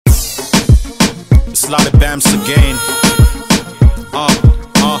LarrieBamz again.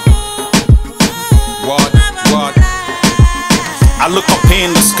 What? I look up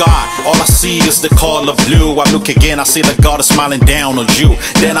in the sky, all I see is the color blue. I look again, I see the God is smiling down on you.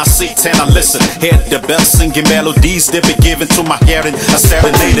 Then I sit and I listen, hear the bells singing melodies they be given to my hearing. I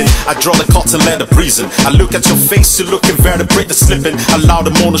serenading, I draw the curtain, let it breeze in. I look at your face, you're looking very pretty, slipping. Allow the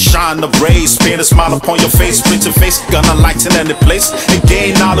moon to shine, the rays, paint a smile upon your face, pretty face, gonna lighten any place.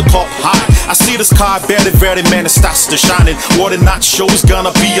 Again, I look up high, I see the sky very, man, it starts to shining. What it not shows gonna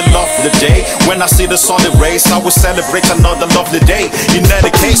be a lovely day. When I see the sun rays, I will celebrate another lovely day. In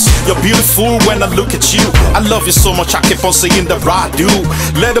any case, you're beautiful when I look at you. I love you so much, I keep on saying that I do.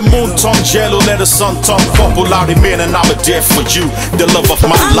 Let the moon turn yellow, let the sun turn purple. I remain and I'm there for you, the love of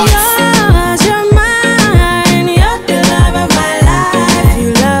my life. Yours, you're mine, you're the love of my life.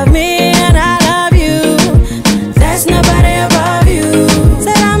 You love me and I love you. There's nobody above you.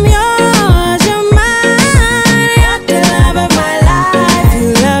 Said I'm yours, you're mine, you're the love of my life.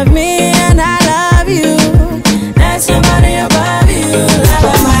 You love me and I love you. There's nobody above you. Love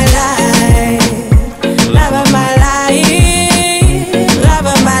of my life, love of my life, love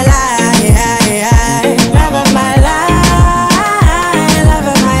of my life, love of my life,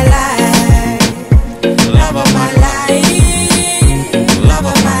 love of my life, love of my life, love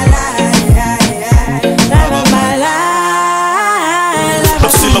of my life, love of my life. I'm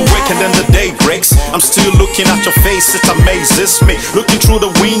still awake and then the day breaks. I'm still looking at your face, it amazes me. Looking through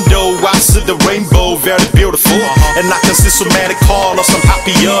the window, I see the rainbow, very beautiful. And I can see so many colors, I'm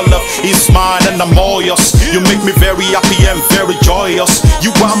happy your love is mine and I'm all yours. You make me very happy and very joyous.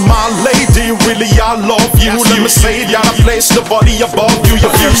 You are my lady, really I love you. Let me say that I place the body above you.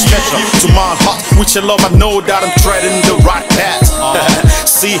 You're very special to my heart. With your love I know that I'm treading the right path.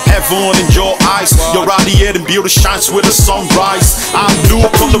 See heaven in your eyes, your radiating beauty shines with the sunrise. I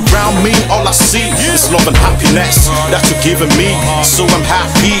look all around me, all I see is love and happiness that you're giving me. So I'm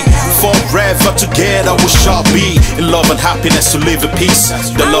happy, forever together we shall be in love and happiness to live in peace,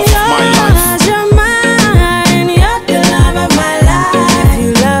 the love of my life. You're mine, you're the love of my life.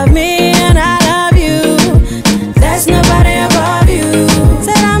 You love me and I love you. There's nobody above you.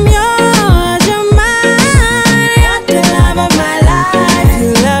 Said I'm yours, you're mine, you're the love of my life.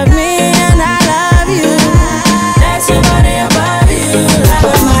 You love me and I love you. There's nobody above you. Love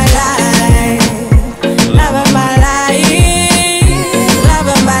of my life, love of my life, love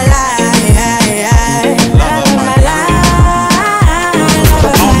of my life, love of my life.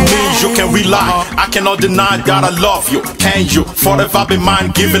 On me you can rely, I cannot deny that I love you. Can you forever be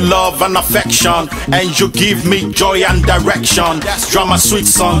mine, giving love and affection? And you give me joy and direction. Drama sweet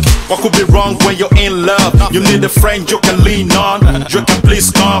song, what could be wrong when you're in love? You need a friend you can lean on, you can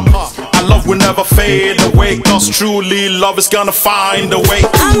please come. Our love will never fade away, cause truly love is gonna find a way.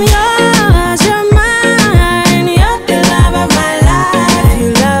 I'm yours.